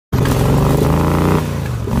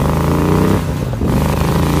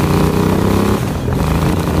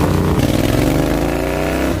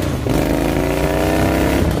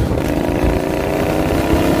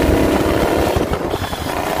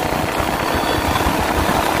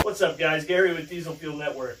What's up guys, Gary with Diesel Fuel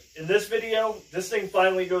Network. In this video, this thing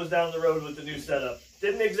finally goes down the road with the new setup.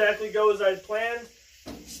 Didn't exactly go as I'd planned.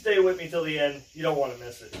 Stay with me till the end, you don't want to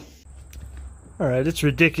miss it. Alright, it's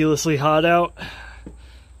ridiculously hot out.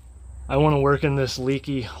 I want to work in this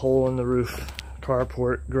leaky hole in the roof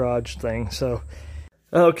carport garage thing, so...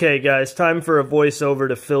 Okay guys, time for a voiceover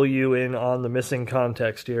to fill you in on the missing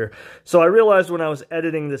context here. So I realized when I was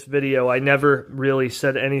editing this video, I never really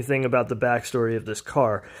said anything about the backstory of this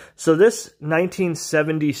car. So this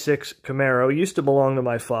 1976 Camaro used to belong to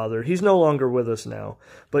my father. He's no longer with us now.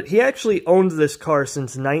 But he actually owned this car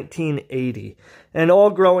since 1980. And all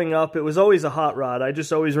growing up, it was always a hot rod. I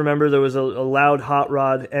just always remember there was a loud hot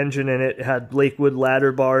rod engine in it. It had Lakewood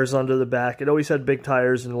ladder bars under the back. It always had big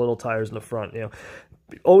tires and little tires in the front, you know.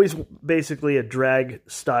 Always basically a drag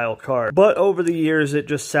style car. But over the years it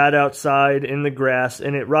just sat outside in the grass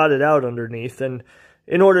and it rotted out underneath, and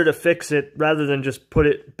in order to fix it, rather than just put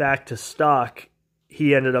it back to stock,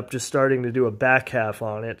 he ended up just starting to do a back half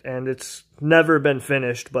on it, and it's never been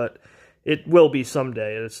finished, but it will be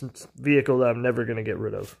someday. It's a vehicle that I'm never going to get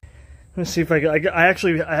rid of. Let's see if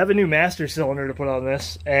I have a new master cylinder to put on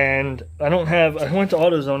this, and I went to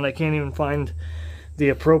AutoZone and I can't even find the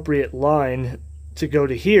appropriate line to go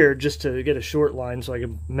to here just to get a short line so I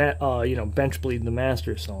can, you know, bench bleed the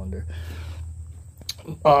master cylinder.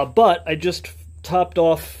 But I just topped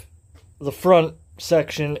off the front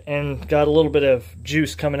section and got a little bit of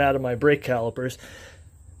juice coming out of my brake calipers.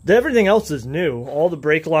 Everything else is new. All the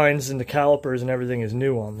brake lines and the calipers and everything is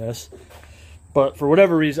new on this. But for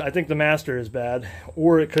whatever reason, I think the master is bad,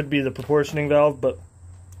 or it could be the proportioning valve, but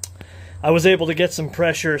I was able to get some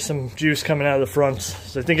pressure, some juice coming out of the front,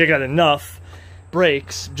 so I think I got enough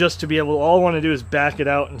brakes just to be able, all I want to do is back it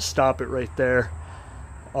out and stop it right there,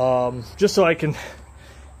 just so I can,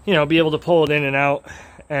 you know, be able to pull it in and out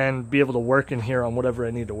and be able to work in here on whatever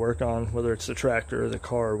I need to work on, whether it's the tractor or the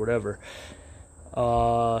car or whatever.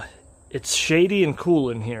 It's shady and cool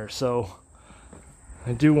in here, so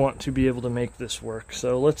I do want to be able to make this work.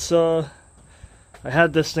 So let's I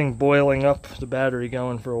had this thing boiling up, the battery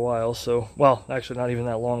going for a while, so, well, actually not even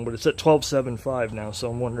that long, but it's at 12.75 now,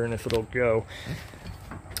 so I'm wondering if it'll go.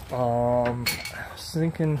 I was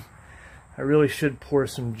thinking I really should pour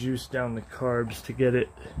some juice down the carbs to get it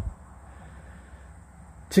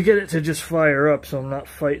to just fire up so I'm not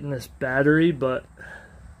fighting this battery, but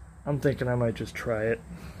I'm thinking I might just try it.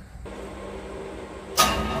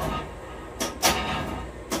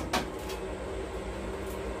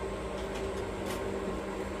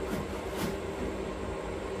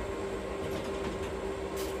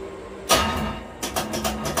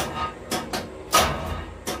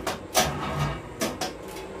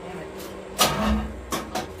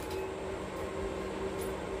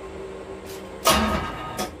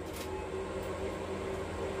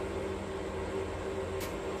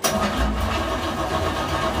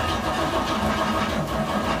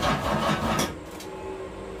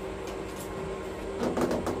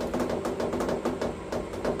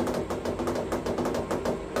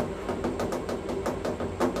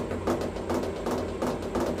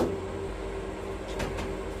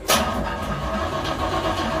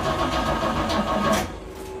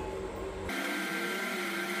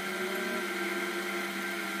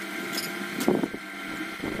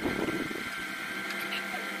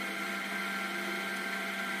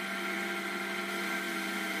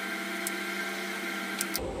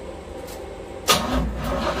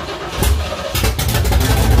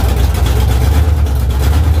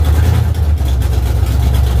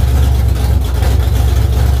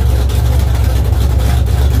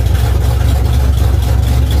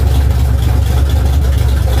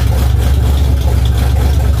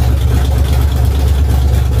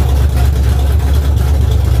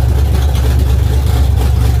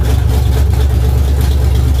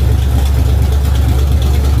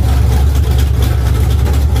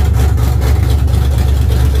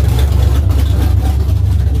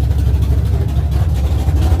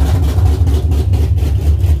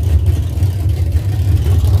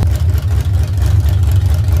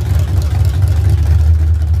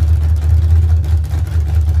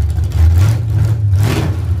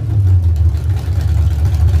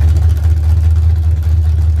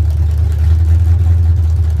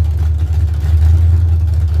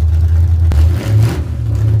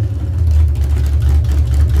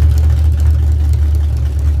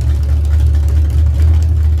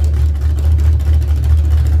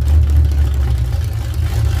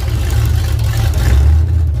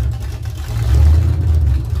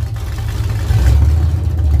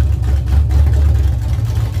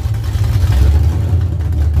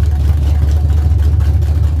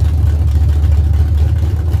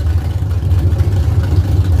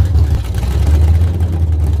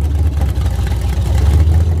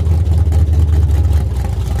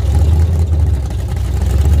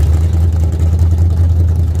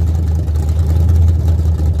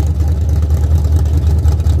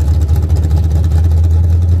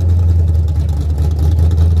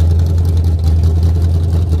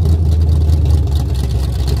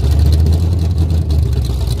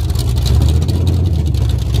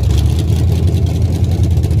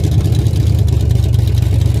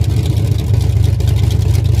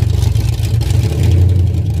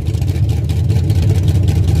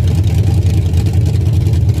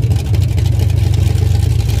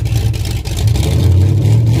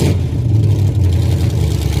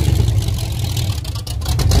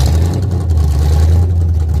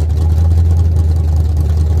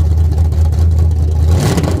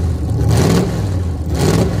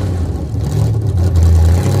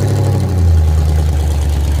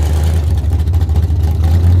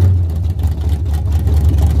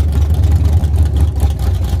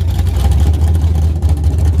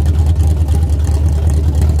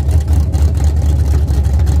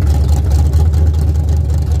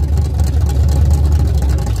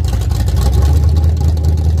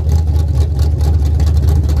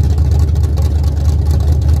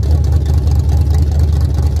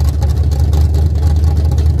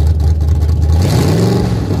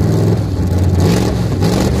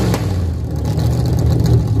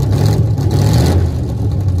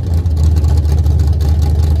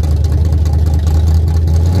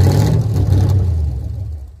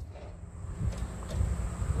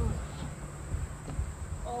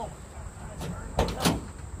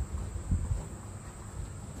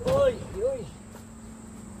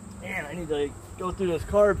 to go through those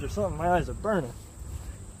carbs or something. My eyes are burning.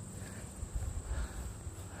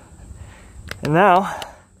 And now,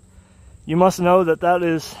 you must know that that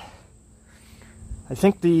is, I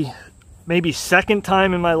think, the maybe second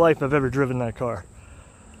time in my life I've ever driven that car.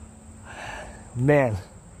 Man,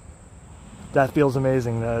 that feels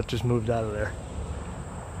amazing that it just moved out of there.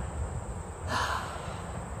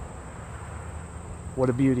 What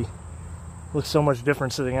a beauty. Looks so much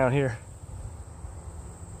different sitting out here.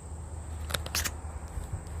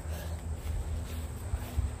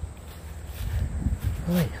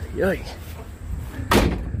 Oy, oy, oy.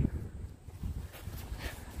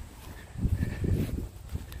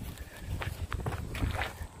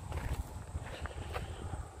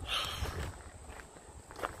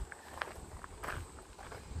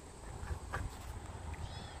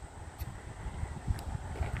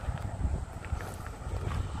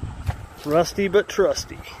 Rusty but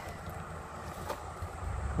trusty.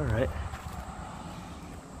 All right.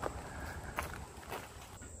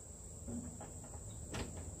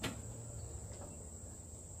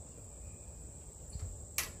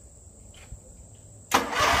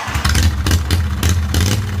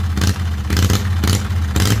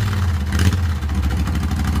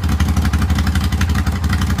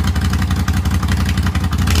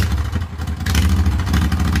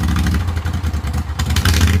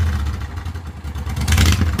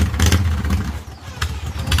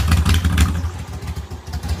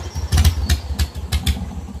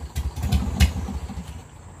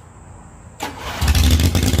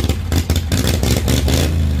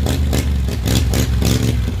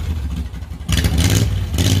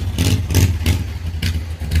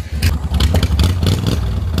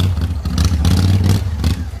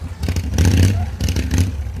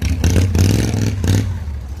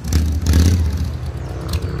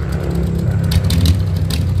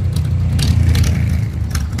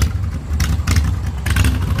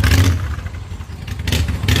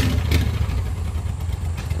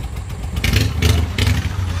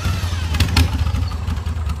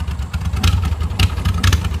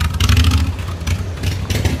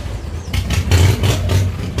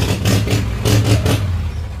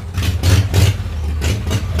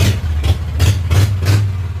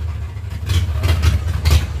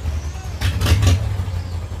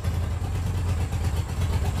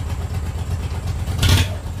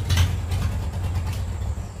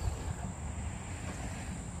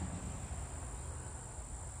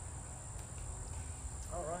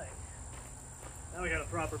 Now we got a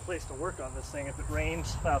proper place to work on this thing if it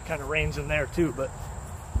rains. Well, it kind of rains in there too, but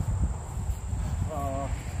a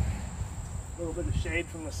little bit of shade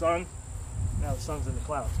from the sun. Now the sun's in the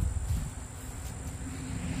clouds.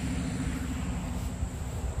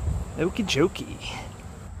 Okie dokie.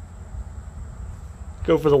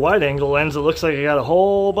 Go for the wide angle lens. It looks like I got a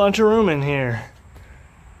whole bunch of room in here.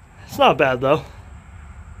 It's not bad though.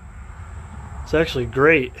 It's actually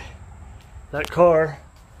great. That car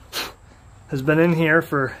has been in here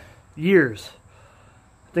for years.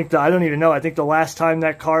 I don't even know. I think the last time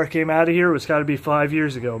that car came out of here was got to be 5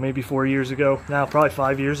 years ago, maybe 4 years ago. Now, probably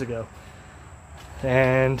 5 years ago.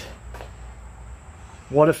 And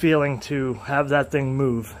what a feeling to have that thing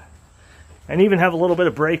move. And even have a little bit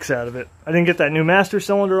of brakes out of it. I didn't get that new master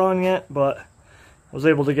cylinder on yet, but I was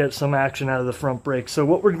able to get some action out of the front brakes. So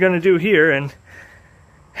what we're going to do here, and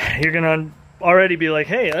you're going to already be like,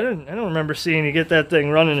 hey, I don't remember seeing you get that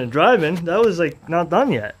thing running and driving. That was like not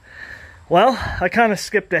done yet. Well, I kind of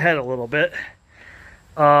skipped ahead a little bit.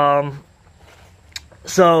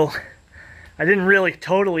 So I didn't really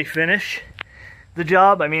totally finish the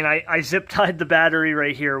job. I mean, I zip tied the battery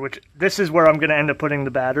right here, which this is where I'm going to end up putting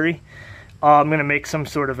the battery. I'm going to make some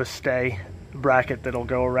sort of a stay bracket that'll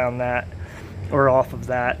go around that or off of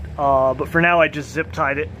that. But for now, I just zip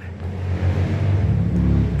tied it.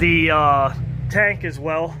 The tank as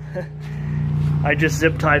well. I just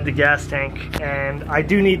zip tied the gas tank, and I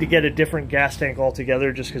do need to get a different gas tank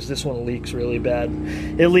altogether just because this one leaks really bad.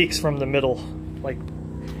 It leaks from the middle, like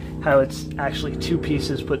how it's actually two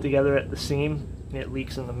pieces put together at the seam. It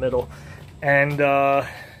leaks in the middle, and I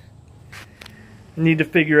need to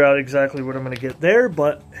figure out exactly what I'm going to get there.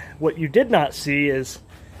 But what you did not see is,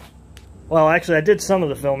 well, actually I did some of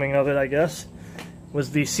the filming of it, I guess, was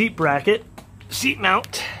the seat bracket, seat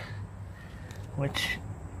mount, which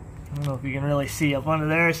I don't know if you can really see up under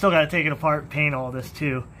there. I still got to take it apart and paint all this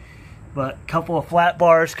too. But a couple of flat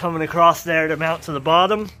bars coming across there to mount to the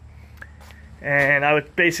bottom. And I was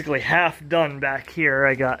basically half done back here.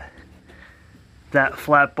 I got that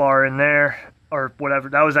flat bar in there, or whatever.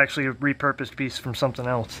 That was actually a repurposed piece from something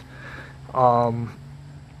else. And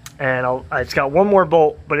it's got one more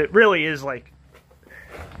bolt, but it really is like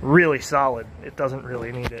really solid. It doesn't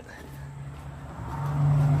really need it.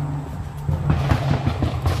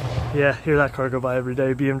 Yeah, hear that car go by every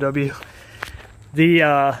day, BMW.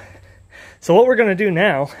 So what we're gonna do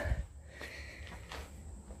now,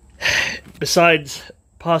 besides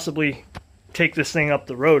possibly take this thing up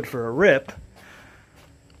the road for a rip,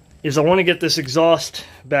 is I want to get this exhaust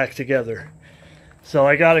back together. So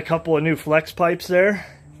I got a couple of new flex pipes there,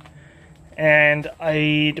 and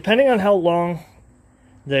depending on how long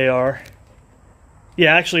they are,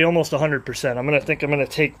 yeah, actually almost 100%. I'm gonna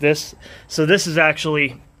take this. So this is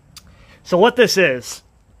actually, so what this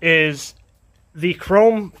is the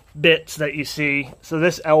chrome bits that you see. So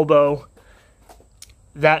this elbow,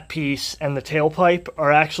 that piece, and the tailpipe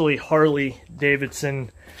are actually Harley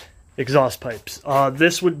Davidson exhaust pipes.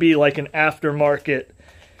 This would be like an aftermarket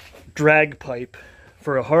drag pipe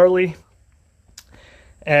for a Harley,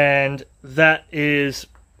 and that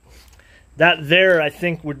there I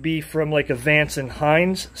think would be from like a Vance and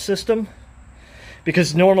Hines system,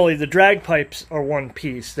 because normally the drag pipes are one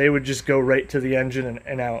piece. They would just go right to the engine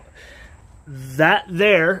and out. That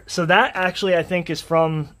there, so that actually I think is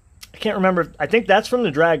from, I can't remember, I think that's from the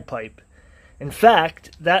drag pipe. In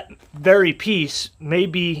fact, that very piece may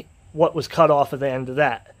be what was cut off at the end of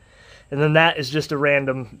that. And then that is just a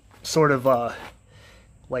random sort of,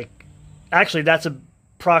 like, actually that's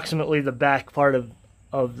approximately the back part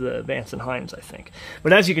of the Vance and Hines, I think.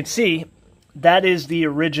 But as you can see, that is the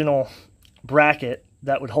original bracket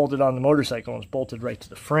that would hold it on the motorcycle, and it's bolted right to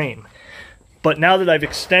the frame. But now that I've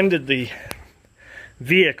extended the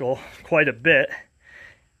vehicle quite a bit,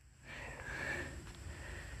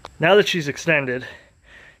 now that she's extended,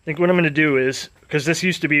 I think what I'm going to do is, because this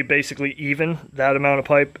used to be basically even, that amount of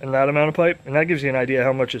pipe and that amount of pipe, and that gives you an idea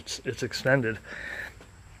how much it's extended.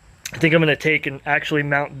 I think I'm going to take and actually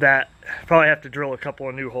mount that. Probably have to drill a couple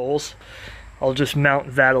of new holes. I'll just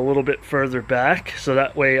mount that a little bit further back, so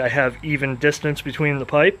that way I have even distance between the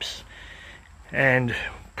pipes, and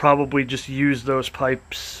probably just use those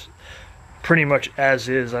pipes pretty much as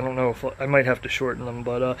is. I don't know if I might have to shorten them,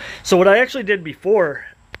 but so what I actually did before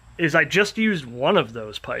is I just used one of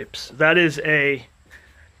those pipes. That is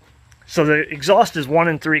so the exhaust is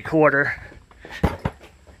 1 3/4,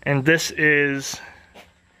 and this is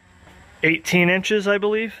 18 inches, I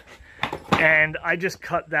believe. And I just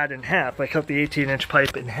cut that in half. I cut the 18-inch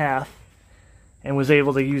pipe in half and was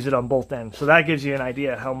able to use it on both ends. So that gives you an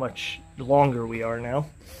idea how much longer we are now.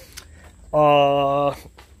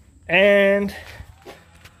 And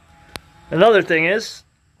another thing is,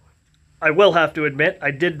 I will have to admit, I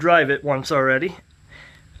did drive it once already.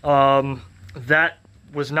 That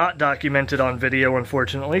was not documented on video,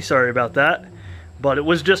 unfortunately. Sorry about that. But it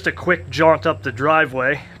was just a quick jaunt up the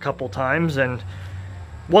driveway a couple times, and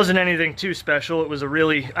wasn't anything too special. It was a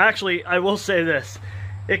really, actually, I will say this,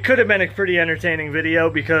 it could have been a pretty entertaining video,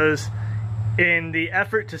 because in the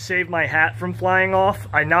effort to save my hat from flying off,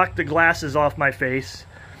 I knocked the glasses off my face,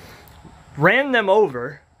 ran them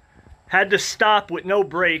over, had to stop with no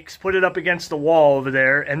brakes, put it up against the wall over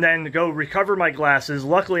there, and then go recover my glasses.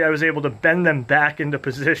 Luckily, I was able to bend them back into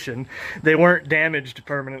position. They weren't damaged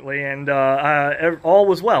permanently, and all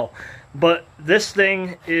was well. But this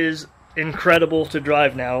thing is incredible to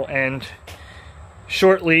drive now, and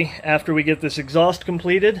shortly after we get this exhaust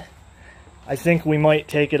completed, I think we might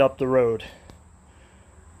take it up the road.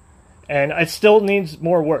 And it still needs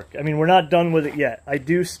more work. I mean, we're not done with it yet. I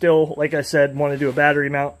do still, like I said, want to do a battery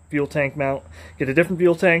mount, fuel tank mount, get a different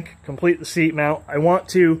fuel tank, complete the seat mount. I want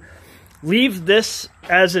to leave this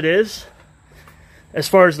as it is as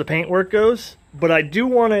far as the paintwork goes, but I do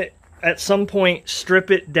want to at some point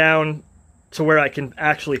strip it down to where I can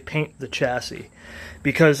actually paint the chassis,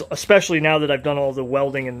 because especially now that I've done all the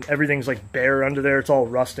welding and everything's like bare under there, it's all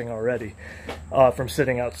rusting already from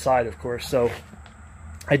sitting outside, of course. So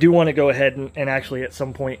I do want to go ahead and actually at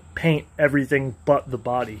some point paint everything but the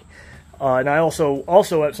body. And I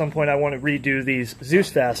also at some point I want to redo these Zeus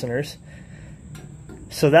fasteners.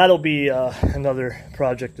 So that'll be another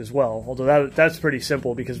project as well. Although that's pretty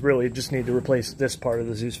simple, because really you just need to replace this part of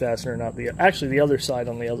the Zeus fastener, not the, actually the other side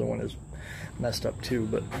on the other one is messed up too.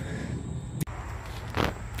 But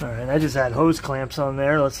alright, I just had hose clamps on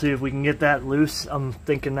there. Let's see if we can get that loose. I'm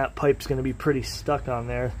thinking that pipe's going to be pretty stuck on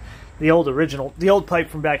there. The old pipe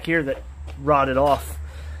from back here that rotted off,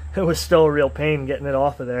 it was still a real pain getting it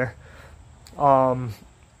off of there. And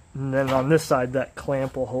then on this side, that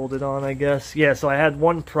clamp will hold it on, I guess. Yeah, so I had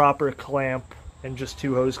one proper clamp and just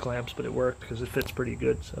 2 hose clamps, but it worked because it fits pretty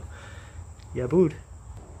good. So, yeah, booed.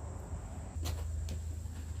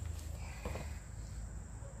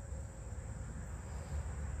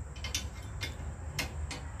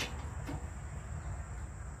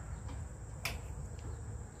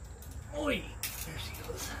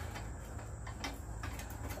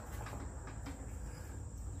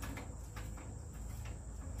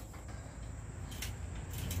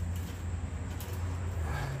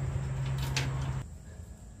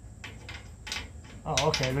 Oh,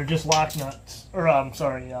 okay, they're just lock nuts, or I'm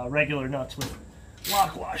sorry, regular nuts with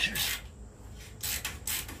lock washers.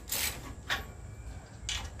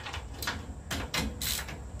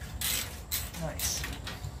 Nice.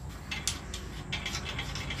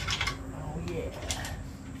 Oh yeah.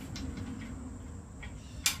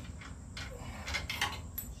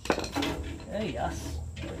 Hey, yes.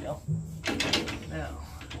 There we go. Now,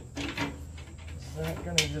 is that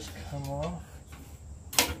gonna just come off?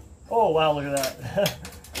 Oh wow, look at that.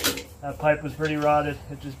 That pipe was pretty rotted.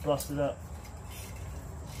 It just busted up.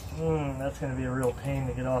 That's going to be a real pain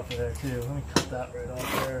to get off of there too. Let me cut that right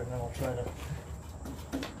off there, and then I'll try to...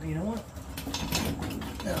 You know what?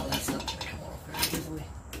 No, that's not going to come off very easily.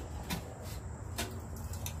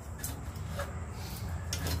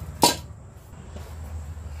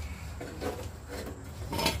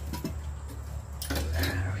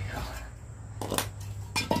 There we go.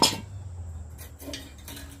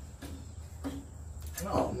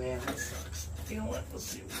 Oh man, that sucks. You know what? Let's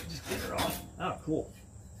see if we can just get her off. Oh, cool.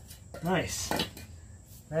 Nice.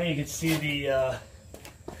 Now you can see the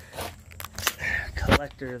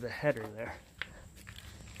collector, the header there.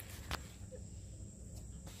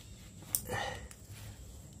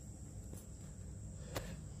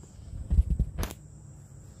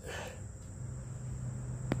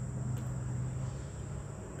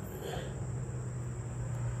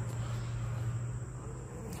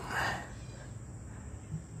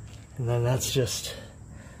 And then that's just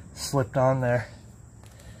slipped on there.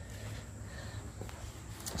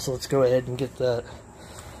 So let's go ahead and get that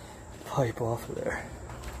pipe off of there.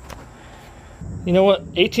 You know what?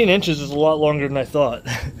 18 inches is a lot longer than I thought.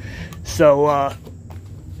 So I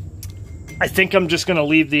think I'm just going to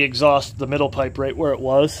leave the exhaust, the middle pipe right where it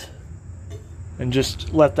was, and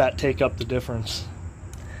just let that take up the difference.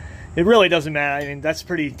 It really doesn't matter. I mean, that's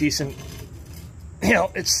pretty decent. You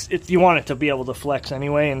know, you want it to be able to flex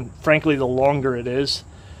anyway, and frankly, the longer it is,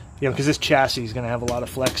 you know, because this chassis is going to have a lot of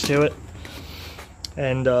flex to it,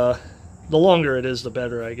 and the longer it is, the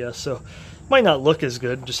better, I guess. So, it might not look as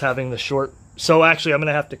good just having the short. So actually, I'm going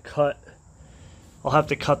to have to cut. I'll have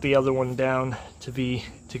to cut the other one down to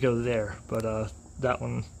go there, but that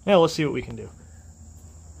one, yeah. Let's see what we can do.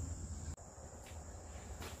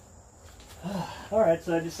 All right,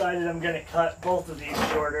 so I decided I'm going to cut both of these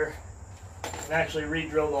shorter. And actually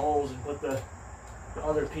re-drill the holes and put the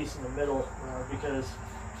other piece in the middle, because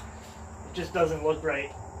it just doesn't look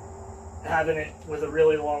right having it with a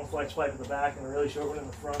really long flex pipe at the back and a really short one in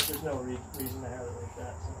the front. There's no reason to have it like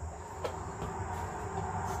that. So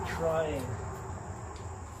let's try and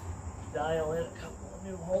dial in a couple of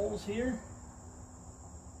new holes here.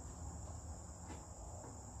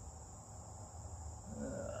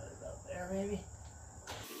 About there maybe.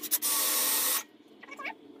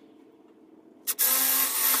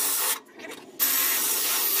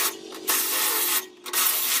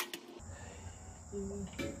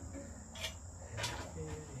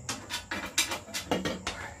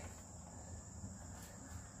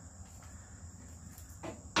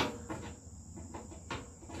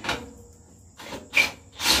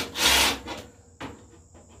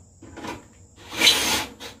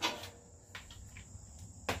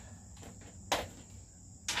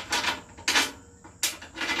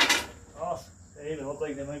 Awesome. They even look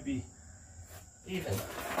like they might be even.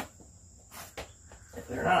 If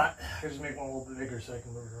they're not, I'll just make one a little bit bigger so I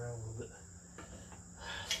can move it around a little bit.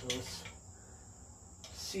 So let's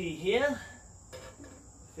see here.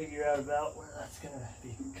 Figure out about where that's going to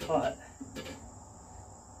be cut.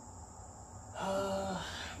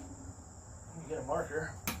 Let me get a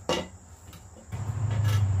marker.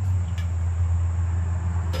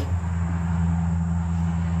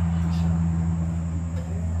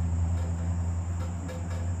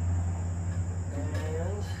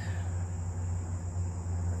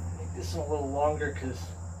 This one a little longer because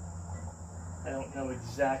I don't know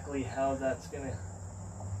exactly how that's going to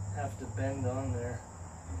have to bend on there.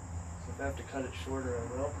 So if I have to cut it shorter, I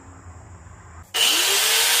will.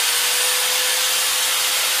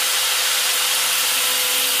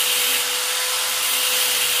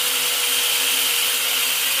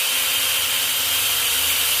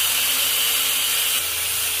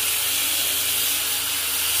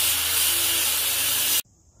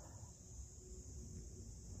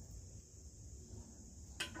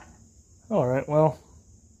 Alright, well,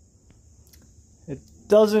 it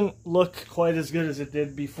doesn't look quite as good as it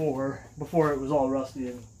did before it was all rusty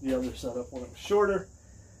in the other setup when it was shorter.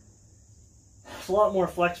 It's a lot more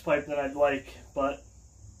flex pipe than I'd like, but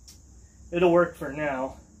it'll work for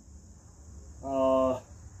now.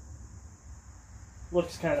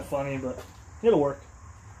 Looks kind of funny, but it'll work.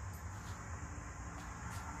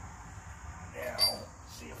 Now,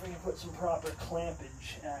 put some proper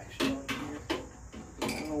clampage action on here. I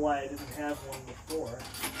don't know why I didn't have one before.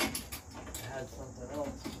 I had something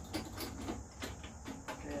else.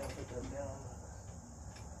 Okay, I'll put that down.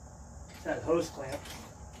 It's had hose clamps.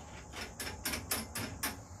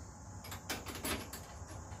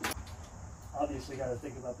 Obviously got to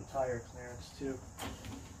think about the tire clearance too.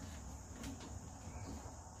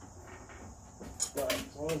 But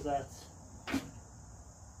as long as that's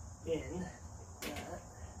in,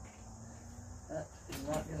 that is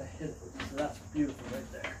not going to hit it. So that's beautiful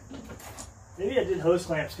right there. Maybe I did hose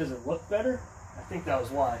clamps because it looked better. I think that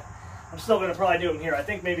was why. I'm still going to probably do them here. I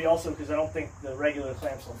think maybe also because I don't think the regular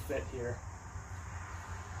clamps will fit here.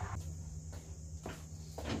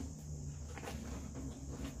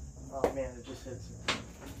 Oh man, it just hits me.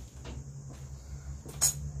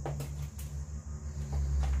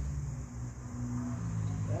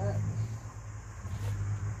 That.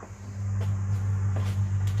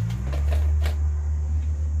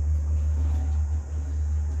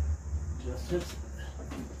 Just hits it.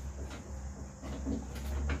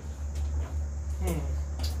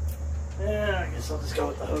 Yeah, I guess I'll just go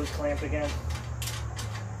with the hose clamp again.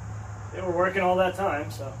 They were working all that time,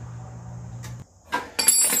 so.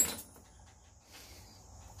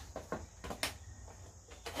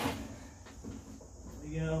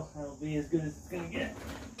 Go. That'll be as good as it's gonna get.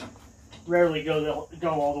 Rarely go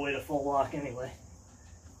all the way to full lock anyway.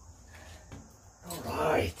 All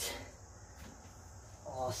right.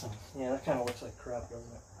 Awesome. Yeah, that kind of looks like crap, doesn't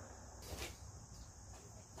it?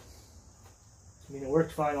 I mean, it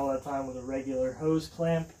worked fine all that time with a regular hose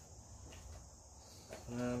clamp.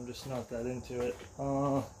 I'm just not that into it.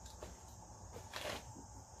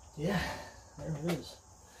 Yeah, there it is.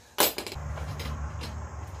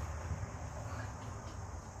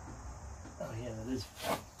 Oh yeah, that is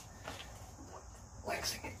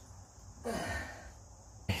flexing it.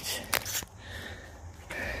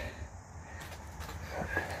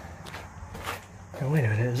 Now wait a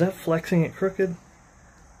minute, is that flexing it crooked?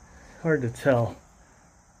 Hard to tell.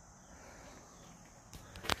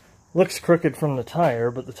 Looks crooked from the tire,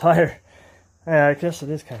 but the tire, yeah, I guess it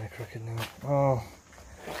is kind of crooked now. Oh,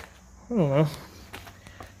 I don't know.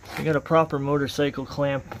 You got a proper motorcycle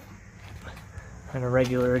clamp and a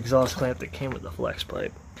regular exhaust clamp that came with the flex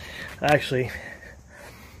pipe. Actually,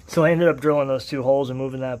 so I ended up drilling those two holes and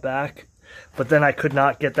moving that back, but then I could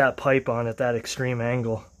not get that pipe on at that extreme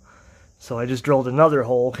angle. So I just drilled another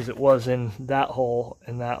hole because it was in that hole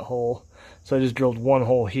and that hole. So I just drilled one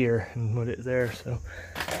hole here and put it there. So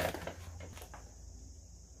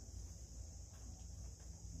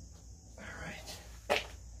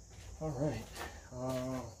all right.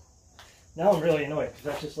 Now I'm really annoyed because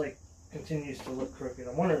that just like continues to look crooked.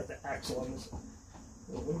 I wonder if the axle on this.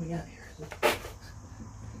 What do we got here?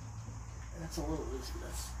 That's a little loose.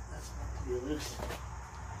 That's meant to be loose.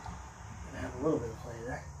 Gonna have a little bit of play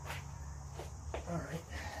there. All right.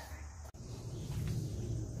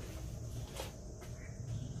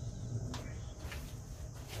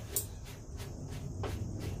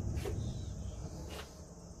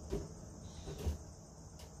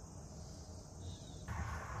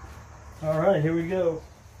 All right, here we go.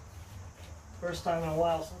 First time in a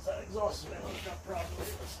while since that exhaust has been hooked up properly.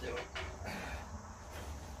 Let's do it.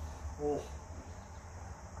 Oh.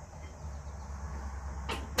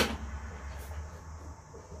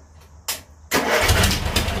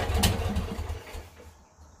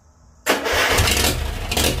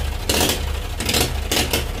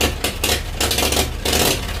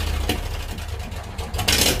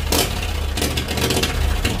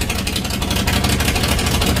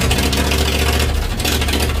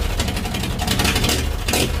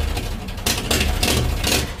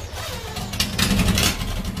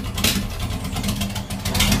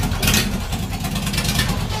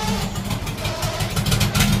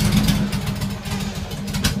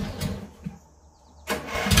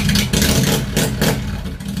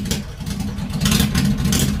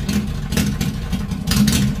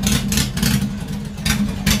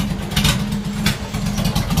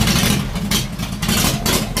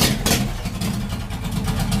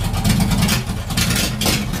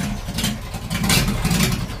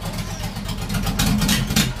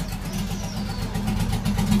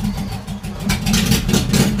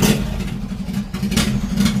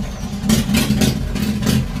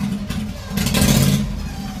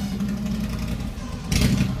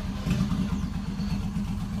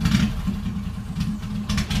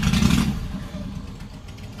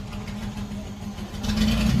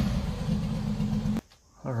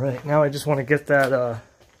 Alright, now I just want to get that,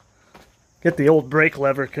 get the old brake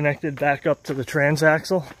lever connected back up to the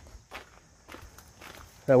transaxle.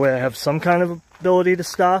 That way I have some kind of ability to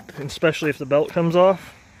stop, especially if the belt comes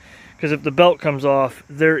off. Because if the belt comes off,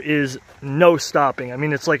 there is no stopping. I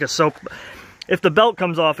mean, it's like a soap... If the belt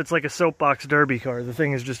comes off, it's like a soapbox derby car. The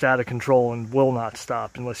thing is just out of control and will not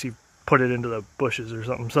stop unless you put it into the bushes or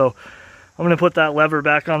something. So I'm going to put that lever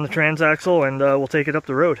back on the transaxle and we'll take it up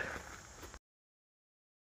the road.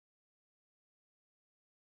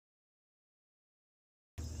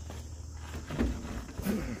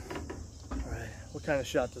 Alright, what kind of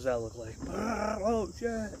shot does that look like? Oh, shit!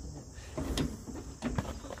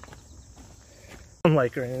 I don't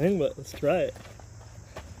like or anything, but let's try it.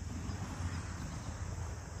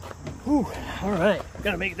 Whew, alright,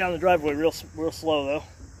 gotta make it down the driveway real slow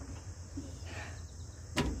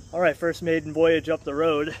though. Alright, first maiden voyage up the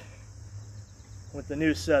road with the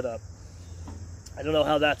new setup. I don't know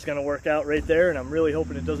how that's gonna work out right there, and I'm really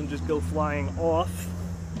hoping it doesn't just go flying off.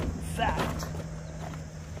 In fact,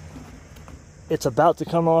 it's about to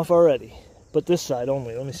come off already, but this side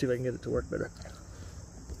only. Let me see if I can get it to work better.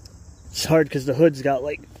 It's hard because the hood's got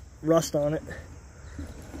like rust on it.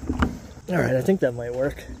 Alright, I think that might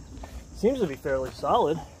work. Seems to be fairly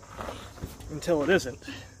solid until it isn't.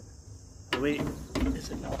 Wait,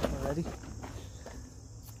 is it not already?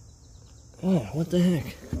 Oh, what the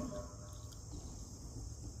heck?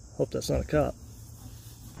 Hope that's not a cop.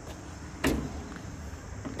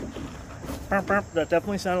 That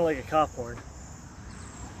definitely sounded like a cop horn.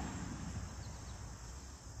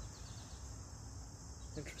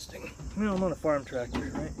 Interesting. Well, I'm on a farm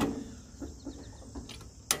tractor, right?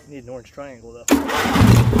 Need an orange triangle though.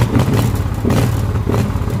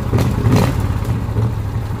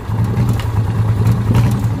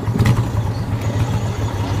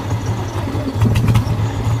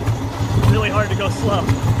 Really hard to go slow.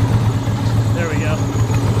 There we go.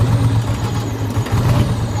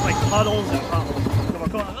 Like puddles and puddles. Come on,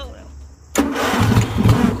 come on.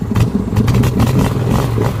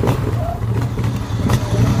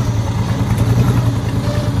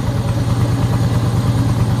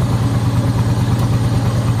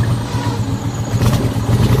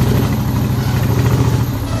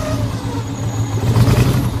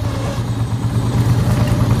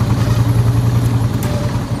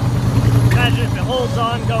 Oh,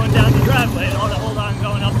 on going down the driveway, it ought to hold on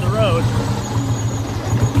going up the road.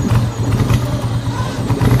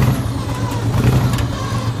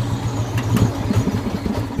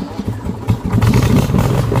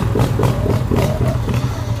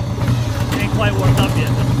 Ain't quite warmed up yet.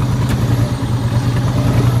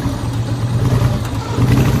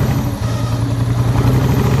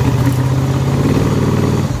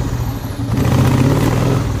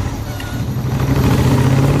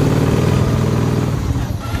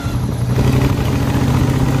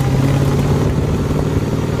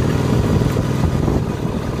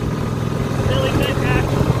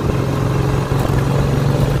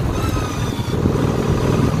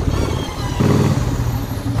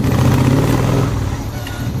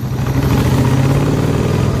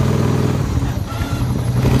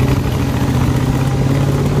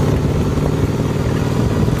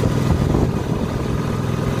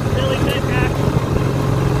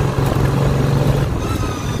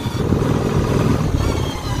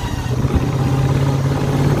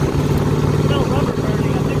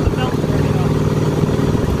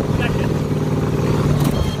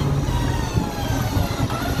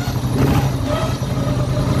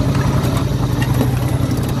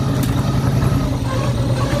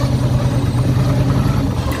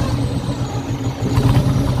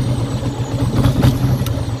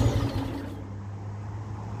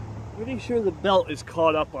 Pretty sure the belt is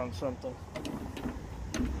caught up on something.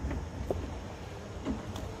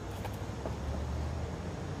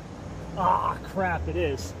 Ah, crap, it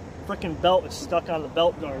is. Frickin' belt is stuck on the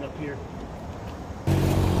belt guard up here.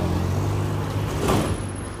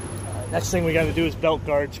 Next thing we gotta do is belt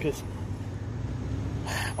guards, because...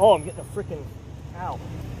 Oh, I'm getting a frickin'... Ow.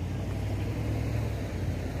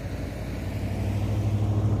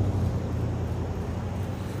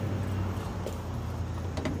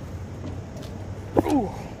 Ooh.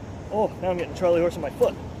 Oh, now I'm getting Charlie horse on my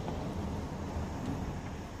foot.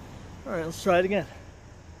 Alright, let's try it again.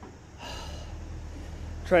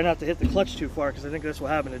 Try not to hit the clutch too far, because I think that's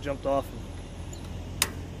what happened. It jumped off.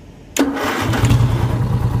 Not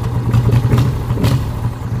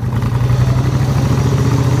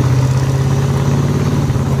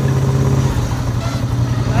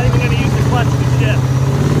even going to use the clutch to shift.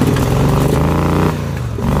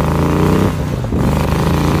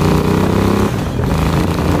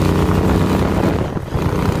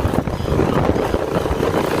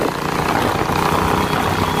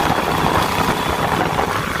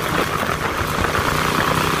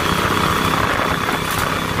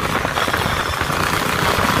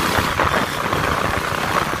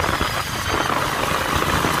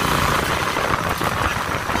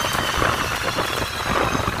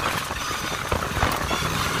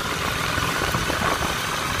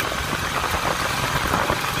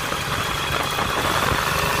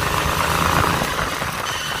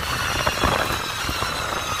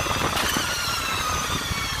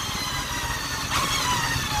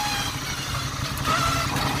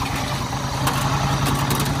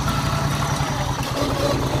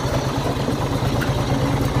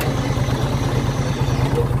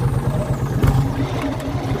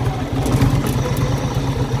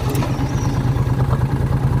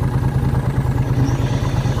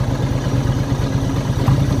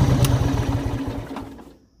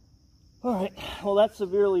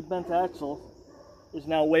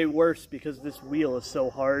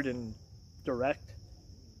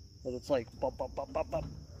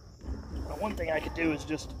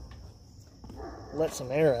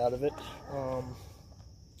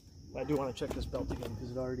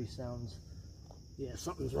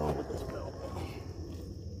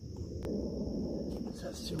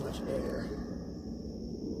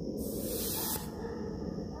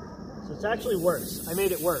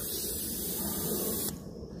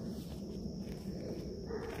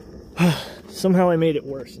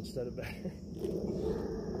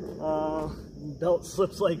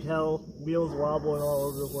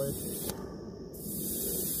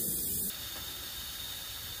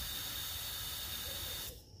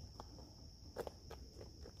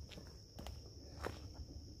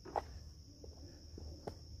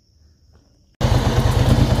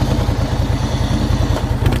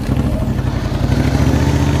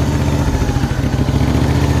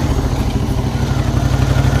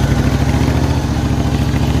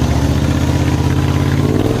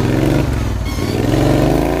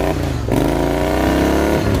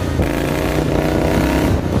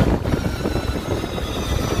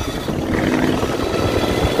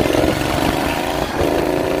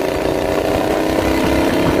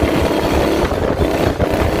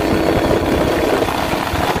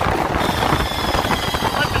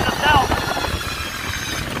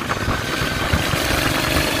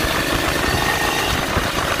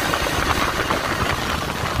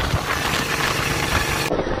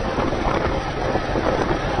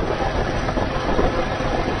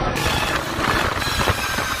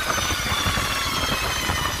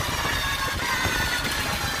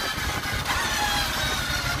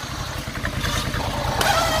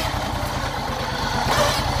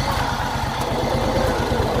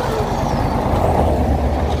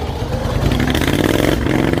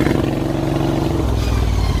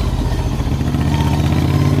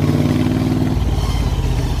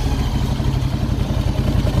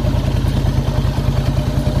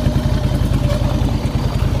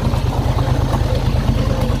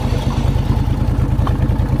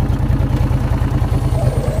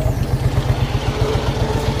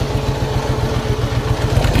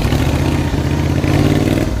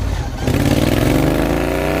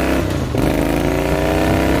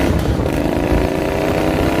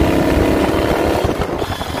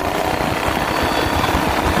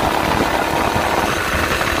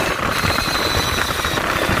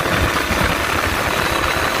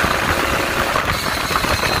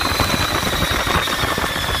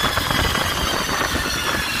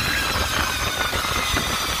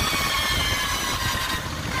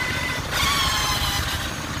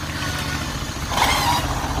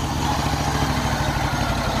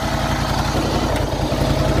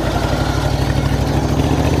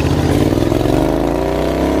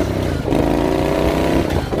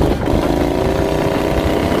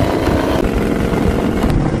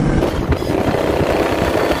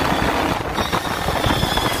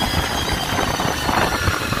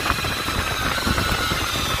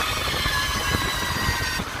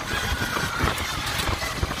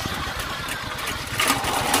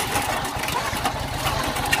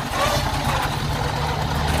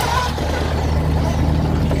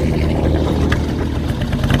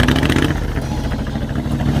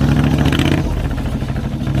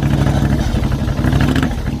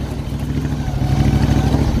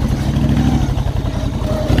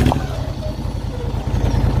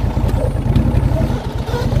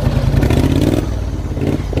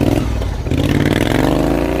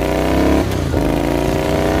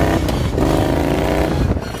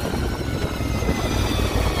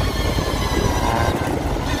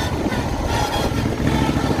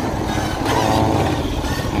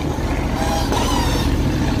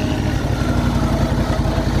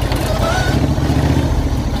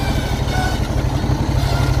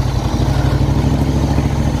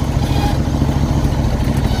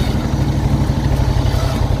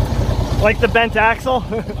 Like the bent axle? I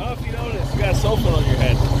don't know if you noticed, you got a cell phone on your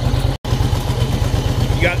head.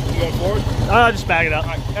 You going forward? I'll just back it up.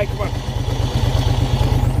 All right. Hey, come on.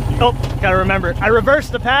 Oh, gotta remember. I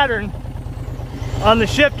reversed the pattern on the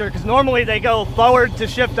shifter because normally they go forward to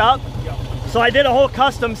shift up. Yeah. So I did a whole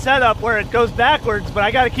custom setup where it goes backwards, but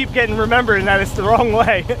I gotta keep remembering that it's the wrong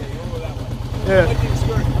way. Yeah, you go that way.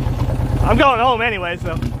 Yeah. I'm going home anyway,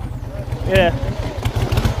 so yeah.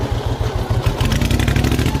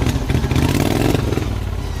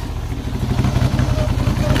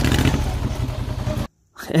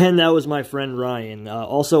 And that was my friend Ryan,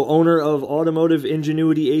 also owner of Automotive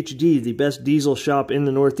Ingenuity HD, the best diesel shop in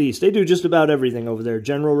the Northeast. They do just about everything over there.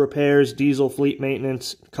 General repairs, diesel fleet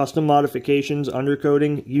maintenance, custom modifications,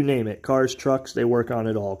 undercoating, you name it. Cars, trucks, they work on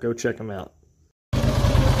it all. Go check them out.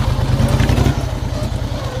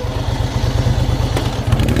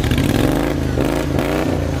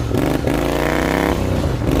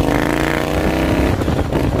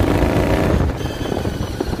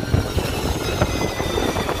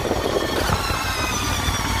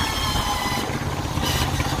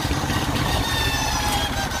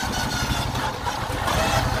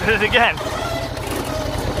 Did it again.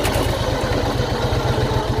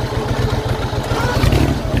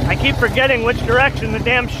 I keep forgetting which direction the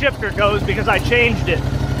damn shifter goes because I changed it.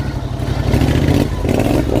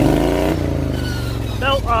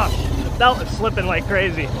 The belt is slipping like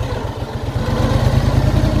crazy.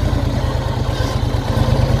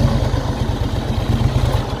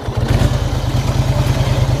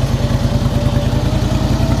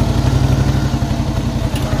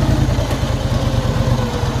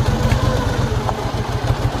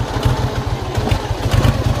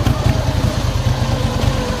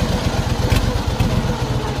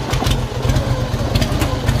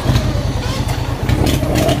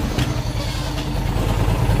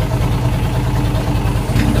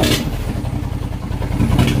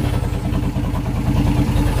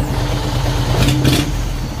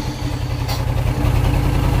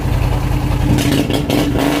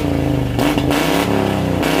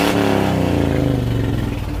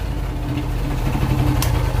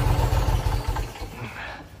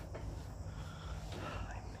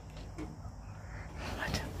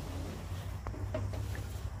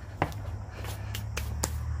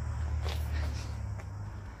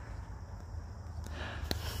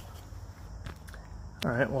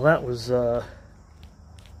 Alright, well that was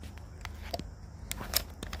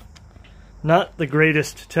not the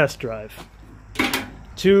greatest test drive.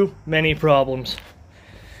 Too many problems.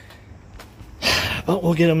 But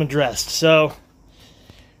we'll get them addressed. So,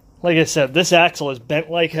 like I said, this axle is bent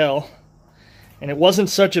like hell. And it wasn't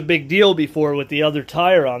such a big deal before with the other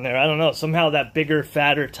tire on there. I don't know, somehow that bigger,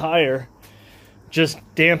 fatter tire just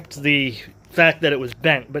damped the fact that it was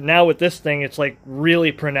bent. But now with this thing, it's like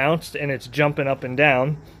really pronounced and it's jumping up and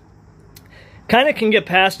down. Kind of can get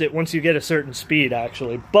past it once you get a certain speed,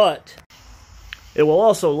 actually, but it will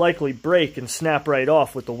also likely break and snap right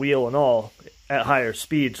off with the wheel and all at higher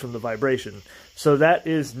speeds from the vibration. So that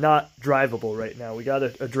is not drivable right now. We got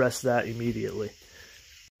to address that immediately.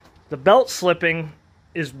 The belt slipping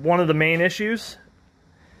is one of the main issues,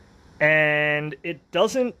 and it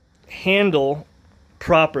doesn't handle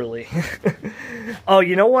properly. Oh,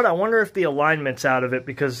 you know what? I wonder if the alignment's out of it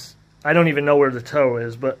because I don't even know where the toe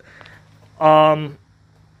is, but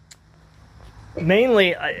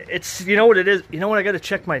mainly it's, you know what it is? You know what? I got to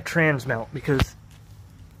check my trans mount because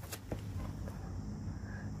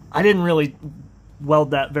I didn't really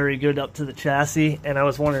weld that very good up to the chassis, and I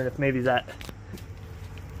was wondering if maybe that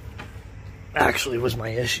actually was my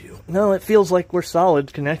issue. No, it feels like we're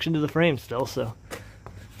solid connection to the frame still, so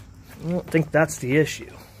I don't think that's the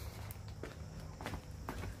issue.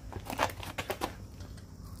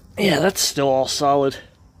 Yeah, that's still all solid.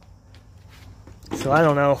 So I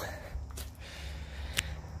don't know.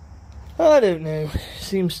 I don't know.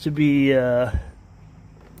 Seems to be I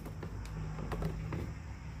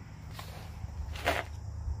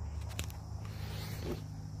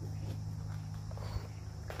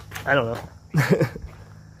don't know.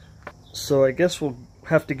 So I guess we'll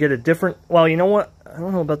have to get a different... Well, you know what? I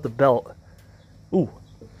don't know about the belt. Ooh.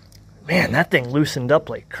 Man, that thing loosened up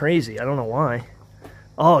like crazy. I don't know why.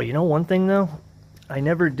 Oh, you know one thing, though? I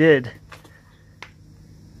never did.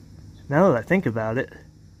 Now that I think about it.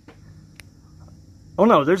 Oh,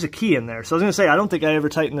 no, there's a key in there. So I was going to say, I don't think I ever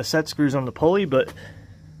tightened the set screws on the pulley, but...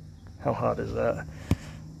 How hot is that?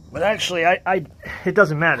 But actually, it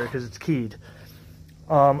doesn't matter because it's keyed.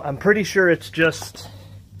 I'm pretty sure it's just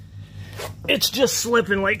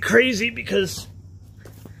slipping like crazy because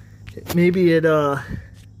maybe it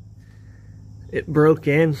broke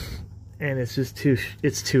in and it's just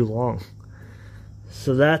too long.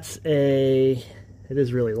 So that's it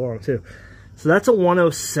is really long too. So that's a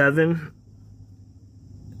 107,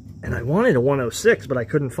 and I wanted a 106, but I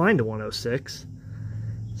couldn't find a 106.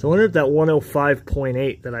 So I wonder if that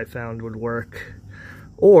 105.8 that I found would work.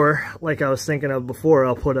 Or, like I was thinking of before,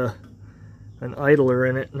 I'll put an idler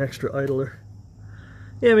in it, an extra idler.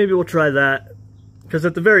 Yeah, maybe we'll try that. Because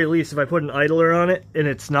at the very least, if I put an idler on it and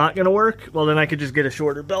it's not going to work, well then I could just get a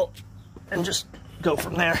shorter belt and just go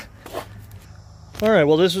from there. Alright,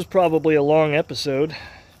 well this was probably a long episode.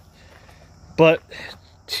 But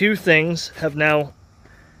two things have now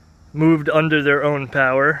moved under their own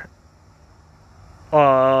power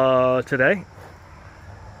today.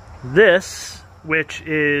 This, which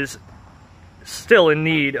is still in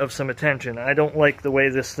need of some attention. I don't like the way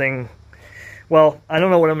this thing... Well, I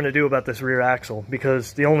don't know what I'm going to do about this rear axle,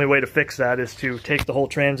 because the only way to fix that is to take the whole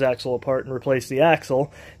transaxle apart and replace the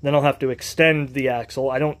axle. Then I'll have to extend the axle.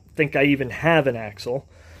 I don't think I even have an axle.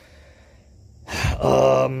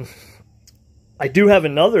 I do have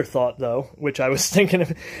another thought, though, which I was thinking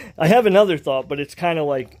of. I have another thought, but it's kind of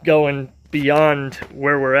like going beyond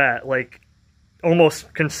where we're at, like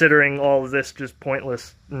almost considering all of this just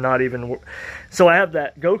pointless, not even... So I have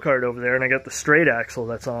that go-kart over there, and I got the straight axle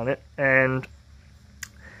that's on it, and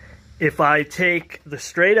if I take the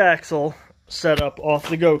straight axle setup off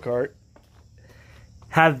the go-kart,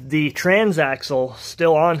 have the transaxle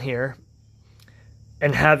still on here,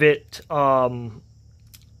 and have it,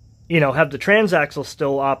 you know, have the transaxle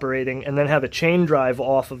still operating, and then have a chain drive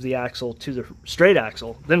off of the axle to the straight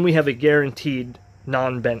axle, then we have a guaranteed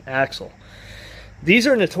non-bent axle. These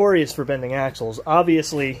are notorious for bending axles.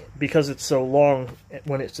 Obviously, because it's so long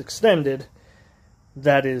when it's extended,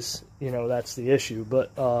 that is, you know, that's the issue.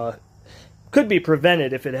 But could be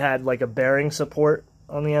prevented if it had like a bearing support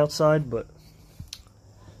on the outside, but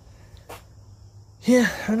yeah,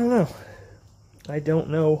 I don't know. I don't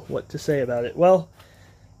know what to say about it. Well,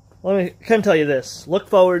 let me can tell you this. Look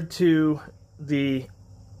forward to the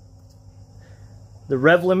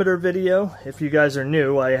rev limiter video. If you guys are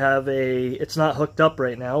new, I have it's not hooked up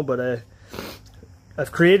right now, but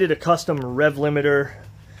I've created a custom rev limiter.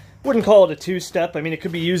 Wouldn't call it a two-step. I mean, it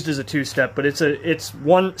could be used as a two-step, but it's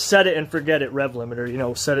one set it and forget it rev limiter. You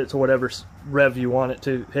know, set it to whatever rev you want it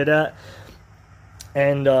to hit at.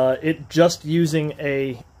 And it just using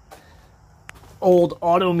a old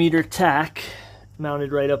autometer tack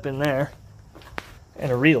mounted right up in there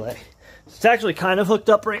and a relay. It's actually kind of hooked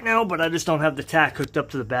up right now, but I just don't have the tack hooked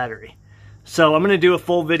up to the battery. So I'm going to do a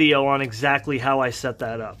full video on exactly how I set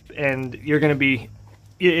that up. And you're going to be,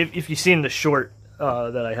 if you've seen the short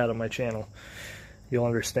that I had on my channel, you'll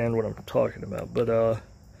understand what I'm talking about. But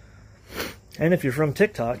and if you're from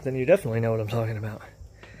TikTok, then you definitely know what I'm talking about.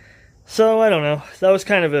 So I don't know. That was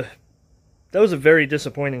kind of a very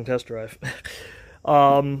disappointing test drive.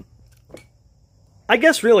 I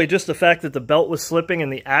guess really just the fact that the belt was slipping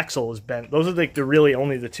and the axle was bent. Those are like really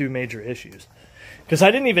only the two major issues. Because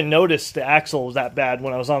I didn't even notice the axle was that bad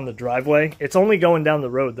when I was on the driveway. It's only going down the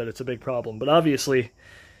road that it's a big problem. But obviously,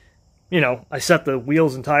 you know, I set the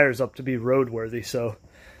wheels and tires up to be roadworthy, so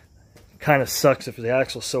it kind of sucks if the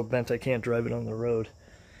axle's so bent I can't drive it on the road.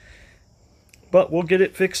 But we'll get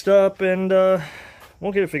it fixed up and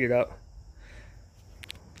we'll get it figured out.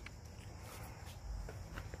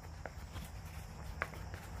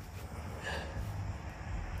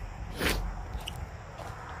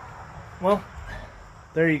 Well,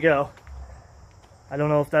 there you go. I don't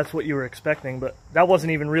know if that's what you were expecting, but that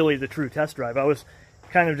wasn't even really the true test drive. I was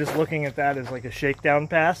kind of just looking at that as like a shakedown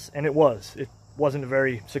pass, and it was. It wasn't a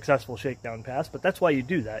very successful shakedown pass, but that's why you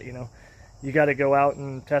do that, you know. You got to go out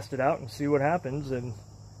and test it out and see what happens, and,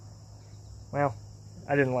 well,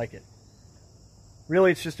 I didn't like it.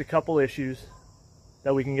 Really, it's just a couple issues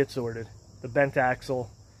that we can get sorted. The bent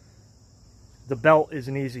axle. The belt is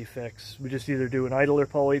an easy fix. We just either do an idler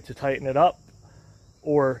pulley to tighten it up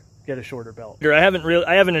or get a shorter belt. I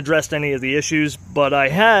haven't addressed any of the issues, but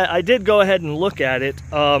I did go ahead and look at it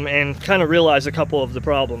and kind of realize a couple of the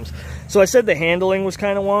problems. So I said the handling was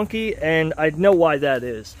kind of wonky, and I know why that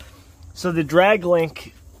is. So the drag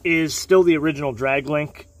link is still the original drag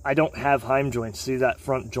link. I don't have Heim joints. See that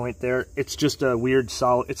front joint there? It's just a weird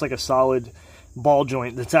solid, it's like a solid ball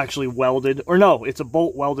joint that's actually welded, or no, it's a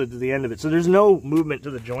bolt welded to the end of it, so there's no movement to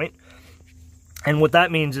the joint. And what that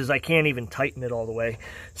means is I can't even tighten it all the way.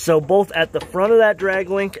 So both at the front of that drag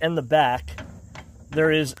link and the back,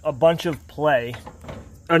 there is a bunch of play,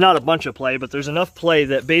 or not a bunch of play, but there's enough play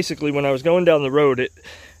that basically when I was going down the road,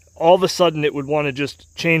 all of a sudden it would want to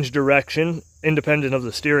just change direction independent of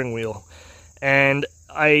the steering wheel. And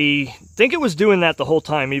I think it was doing that the whole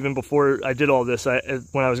time, even before I did all this.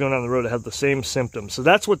 When I was going down the road, I had the same symptoms. So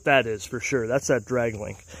that's what that is for sure. That's that drag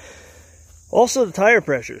link. Also, the tire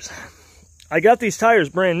pressures. I got these tires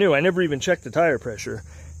brand new. I never even checked the tire pressure.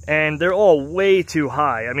 And they're all way too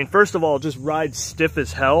high. I mean, first of all, it just rides stiff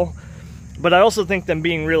as hell. But I also think them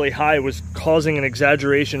being really high was causing an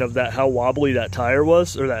exaggeration of that, how wobbly that tire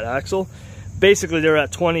was, or that axle. Basically, they're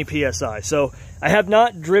at 20 PSI. So I have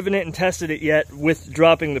not driven it and tested it yet with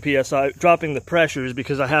dropping the PSI, dropping the pressures,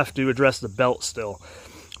 because I have to address the belt still.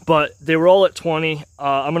 but they were all at 20.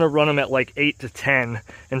 I'm going to run them at like 8 to 10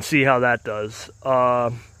 and see how that does.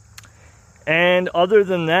 And other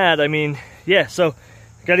than that, I mean, yeah, so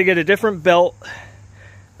got to get a different belt,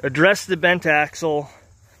 address the bent axle,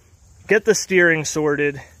 get the steering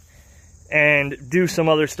sorted, and do some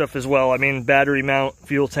other stuff as well. I mean, battery mount,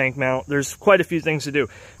 fuel tank mount. There's quite a few things to do.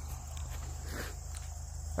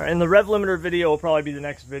 All right, and the rev limiter video will probably be the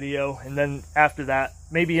next video. And then after that,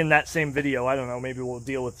 maybe in that same video, I don't know, maybe we'll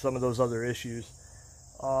deal with some of those other issues.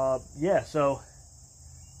 Yeah, so,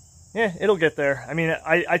 yeah, it'll get there. I mean,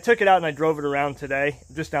 I took it out and I drove it around today,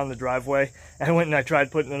 just down the driveway. And I went and I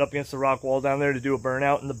tried putting it up against the rock wall down there to do a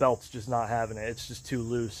burnout, and the belt's just not having it. It's just too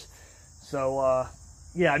loose. So,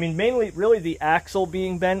 yeah, I mean, mainly, really, the axle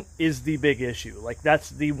being bent is the big issue. Like, that's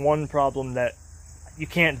the one problem that you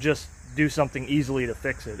can't just do something easily to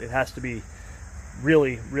fix it. It has to be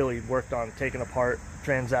really, really worked on, taken apart,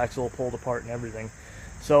 transaxle pulled apart and everything.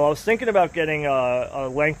 So I was thinking about getting a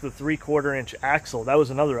length of 3/4 inch axle. That was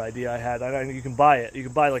another idea I had. I know you can buy it. You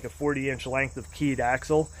can buy like a 40-inch length of keyed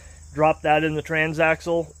axle, drop that in the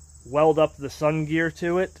transaxle, weld up the sun gear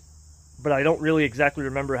to it. But I don't really exactly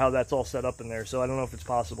remember how that's all set up in there, so I don't know if it's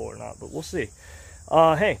possible or not, but we'll see.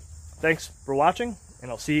 Hey, thanks for watching,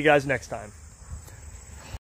 and I'll see you guys next time.